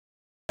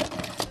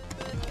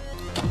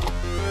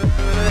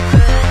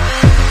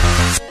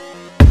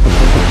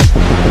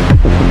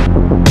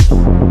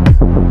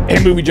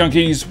Hey movie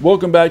junkies,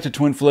 welcome back to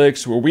Twin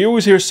Flicks, where we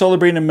always here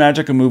celebrating the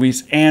magic of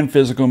movies and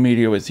physical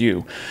media with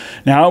you.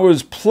 Now, I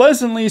was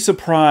pleasantly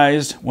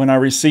surprised when I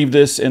received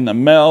this in the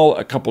mail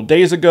a couple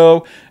days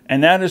ago,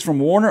 and that is from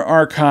Warner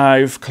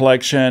Archive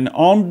Collection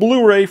on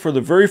Blu-ray for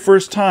the very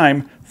first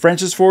time,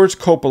 Francis Ford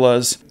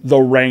Coppola's The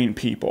Rain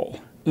People.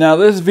 Now,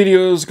 this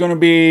video is going to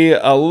be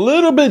a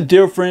little bit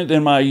different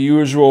than my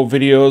usual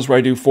videos where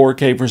I do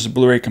 4K versus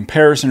Blu-ray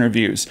comparison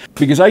reviews,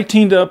 because I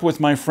teamed up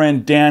with my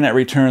friend Dan at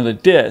Return of the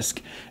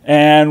Disc,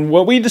 and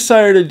what we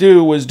decided to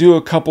do was do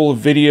a couple of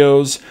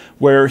videos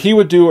where he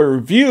would do a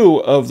review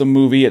of the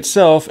movie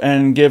itself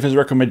and give his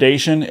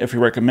recommendation if he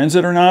recommends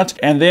it or not,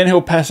 and then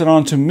he'll pass it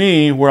on to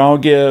me where I'll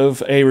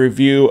give a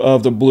review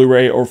of the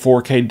Blu-ray or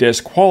 4K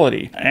disc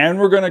quality. And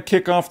we're going to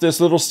kick off this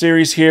little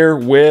series here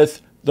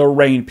with The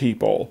Rain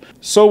People.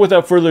 So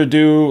without further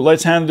ado,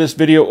 let's hand this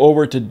video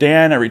over to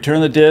Dan at Return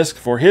of the Disc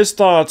for his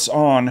thoughts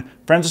on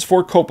Francis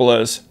Ford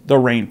Coppola's The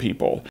Rain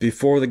People.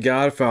 Before The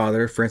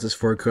Godfather, Francis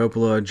Ford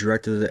Coppola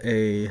directed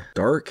a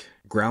dark,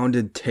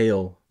 grounded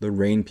tale, The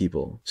Rain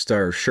People.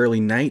 Stars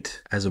Shirley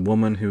Knight as a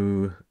woman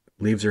who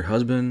leaves her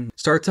husband.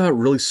 Starts out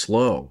really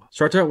slow.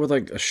 Starts out with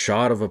like a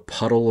shot of a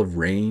puddle of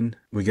rain.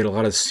 We get a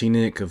lot of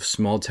scenic of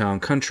small town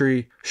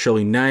country.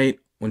 Shirley Knight,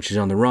 when she's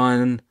on the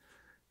run,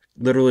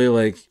 literally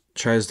like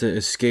tries to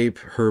escape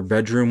her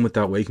bedroom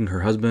without waking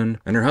her husband.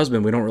 And her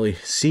husband, we don't really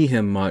see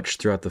him much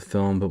throughout the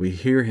film, but we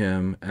hear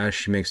him as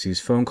she makes these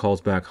phone calls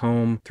back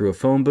home through a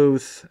phone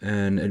booth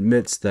and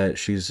admits that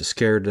she's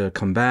scared to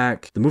come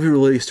back. The movie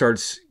really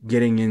starts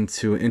getting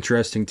into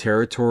interesting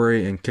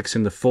territory and kicks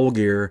into full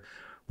gear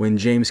when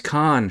James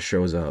Caan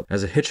shows up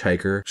as a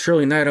hitchhiker.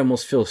 Shirley Knight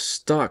almost feels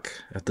stuck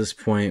at this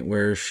point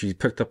where she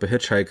picked up a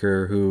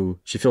hitchhiker who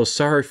she feels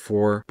sorry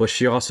for, but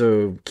she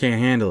also can't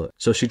handle it.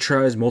 So she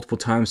tries multiple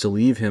times to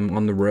leave him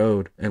on the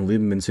road and leave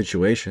him in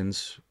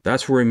situations.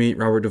 That's where we meet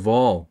Robert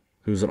Duvall,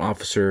 who's an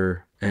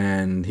officer,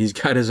 and he's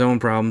got his own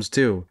problems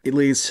too. It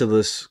leads to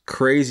this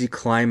crazy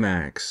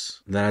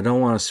climax that I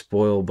don't want to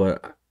spoil,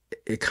 but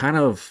it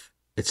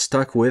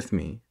stuck with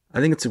me.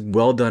 I think it's a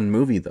well done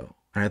movie though,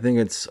 and I think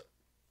it's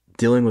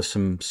dealing with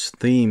some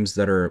themes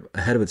that are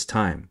ahead of its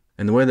time.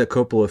 And the way that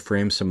Coppola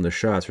frames some of the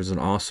shots, there's an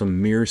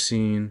awesome mirror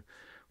scene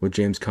with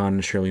James Caan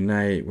and Shirley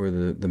Knight where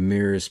the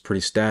mirror is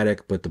pretty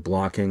static, but the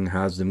blocking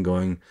has them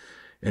going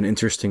in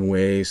interesting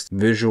ways.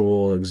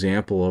 Visual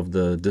example of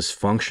the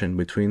dysfunction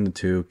between the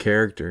two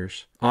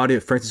characters.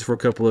 Francis Ford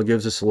Coppola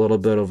gives us a little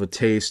bit of a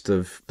taste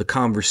of the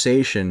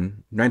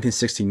conversation.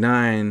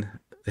 1969,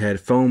 they had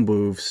phone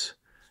booths,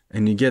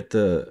 and you get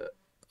the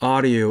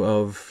audio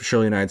of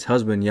Shirley Knight's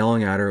husband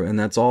yelling at her, and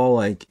that's all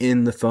like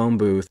in the phone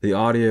booth. The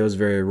audio is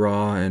very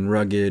raw and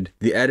rugged.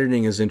 The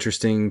editing is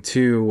interesting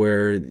too,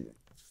 where,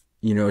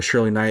 you know,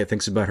 Shirley Knight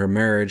thinks about her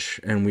marriage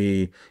and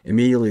we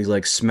immediately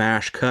like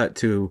smash cut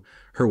to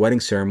her wedding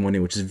ceremony,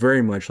 which is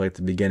very much like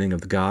the beginning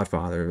of The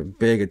Godfather, a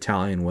big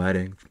Italian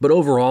wedding. But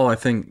overall, I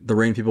think The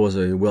Rain People is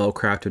a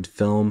well-crafted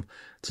film.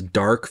 It's a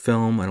dark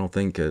film. I don't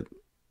think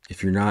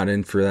if you're not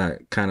in for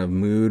that kind of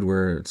mood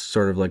where it's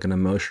sort of like an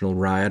emotional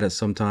riot at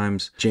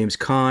sometimes. James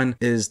Caan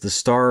is the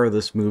star of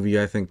this movie.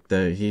 I think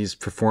that his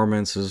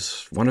performance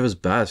is one of his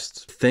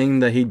best. The thing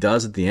that he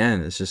does at the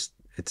end is just,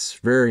 it's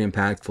very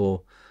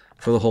impactful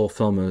for the whole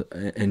film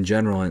in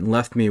general, and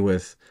left me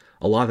with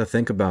a lot to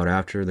think about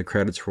after the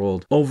credits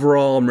rolled.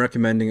 Overall, I'm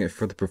recommending it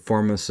for the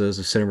performances,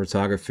 the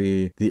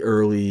cinematography, the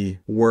early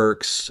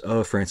works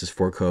of Francis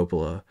Ford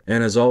Coppola.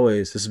 And as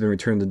always, this has been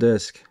Return to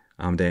Disc.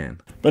 I'm Dan.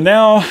 But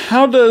now,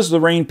 how does The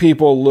Rain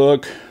People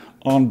look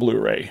on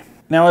Blu-ray?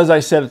 Now, as I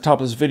said at the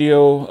top of this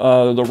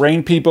video, The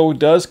Rain People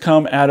does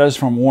come at us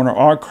from Warner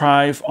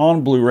Archive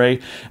on Blu-ray,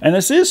 and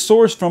this is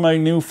sourced from a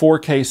new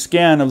 4K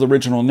scan of the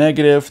original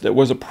negative that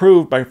was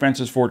approved by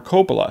Francis Ford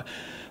Coppola.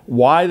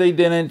 Why they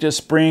didn't just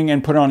spring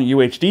and put it on a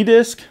UHD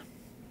disc?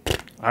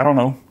 I don't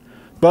know.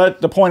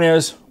 But the point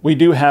is, we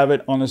do have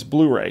it on this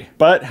Blu-ray.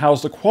 But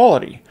how's the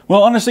quality?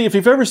 Well, honestly, if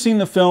you've ever seen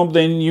the film,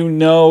 then you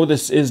know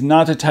this is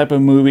not the type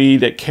of movie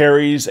that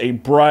carries a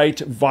bright,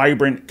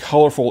 vibrant,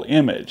 colorful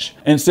image.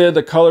 Instead,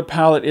 the color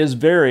palette is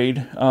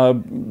varied,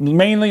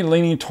 mainly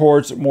leaning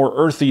towards more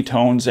earthy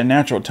tones and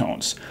natural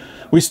tones.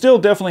 We still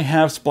definitely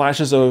have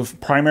splashes of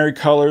primary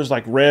colors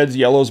like reds,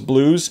 yellows,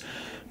 blues,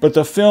 but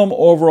the film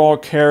overall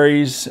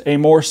carries a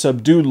more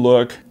subdued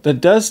look that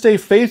does stay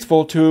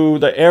faithful to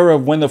the era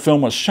of when the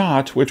film was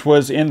shot, which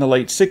was in the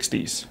late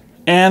 60s.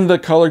 And the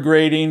color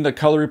grading, the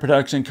color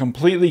reproduction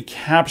completely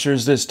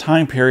captures this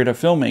time period of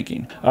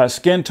filmmaking.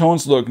 Skin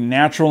tones look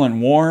natural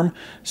and warm.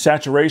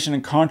 Saturation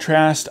and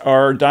contrast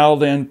are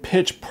dialed in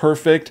pitch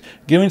perfect,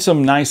 giving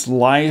some nice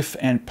life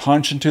and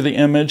punch into the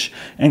image.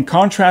 And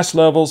contrast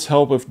levels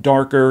help with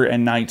darker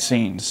and night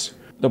scenes.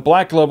 The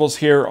black levels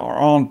here are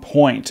on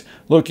point,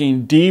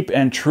 looking deep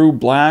and true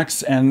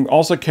blacks, and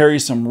also carry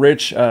some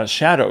rich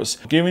shadows,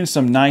 giving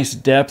some nice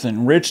depth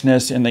and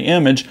richness in the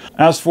image.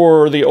 As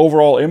for the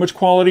overall image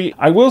quality,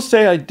 I will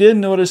say I did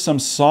notice some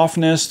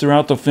softness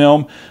throughout the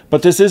film,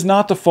 but this is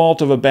not the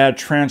fault of a bad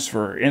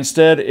transfer.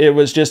 Instead, it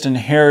was just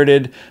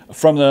inherited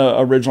from the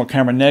original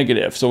camera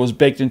negative, so it was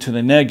baked into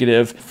the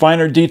negative.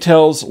 Finer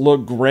details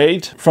look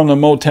great, from the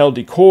motel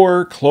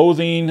decor,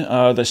 clothing,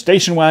 the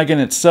station wagon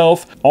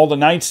itself. All the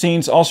night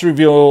scenes also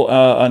reveal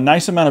a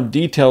nice amount of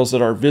details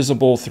that are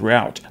visible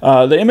throughout.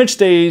 The image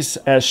stays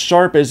as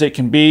sharp as it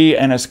can be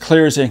and as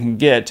clear as it can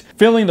get,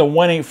 filling the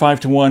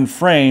 1:8:5:1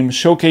 frame,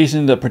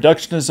 showcasing the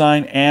production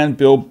design and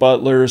Bill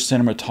Butler's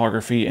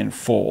cinematography in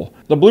full.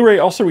 The Blu-ray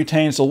also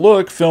retains the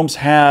look films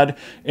had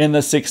in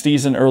the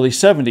 60s and early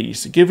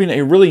 70s, giving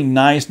a really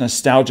nice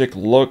nostalgic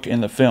look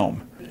in the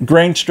film.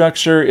 Grain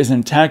structure is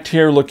intact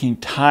here, looking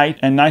tight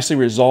and nicely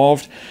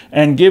resolved,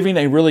 and giving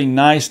a really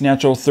nice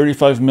natural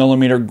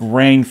 35mm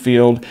grain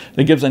field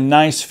that gives a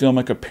nice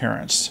filmic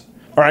appearance.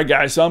 Alright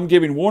guys, so I'm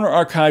giving Warner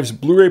Archive's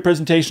Blu-ray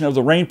presentation of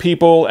The Rain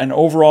People an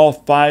overall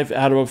 5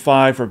 out of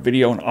 5 for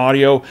video and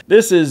audio.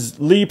 This is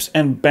leaps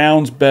and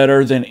bounds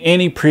better than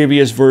any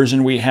previous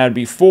version we had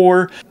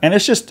before, and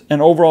it's just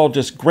an overall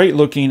just great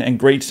looking and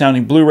great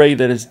sounding Blu-ray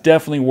that is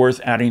definitely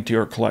worth adding to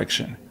your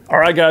collection.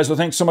 Alright guys, well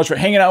thanks so much for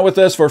hanging out with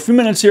us for a few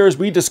minutes here as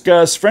we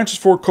discuss Francis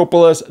Ford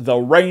Coppola's The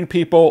Rain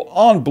People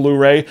on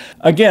Blu-ray.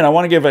 Again, I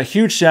want to give a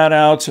huge shout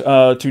out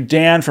to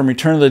Dan from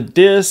Return of the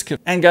Disc.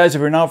 And guys,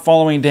 if you're not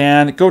following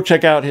Dan, go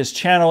check out his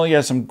channel. He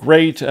has some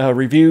great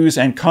reviews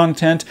and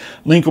content.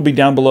 Link will be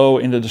down below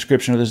in the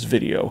description of this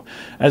video.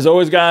 As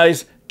always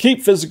guys,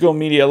 keep physical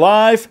media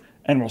alive,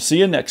 and we'll see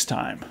you next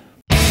time.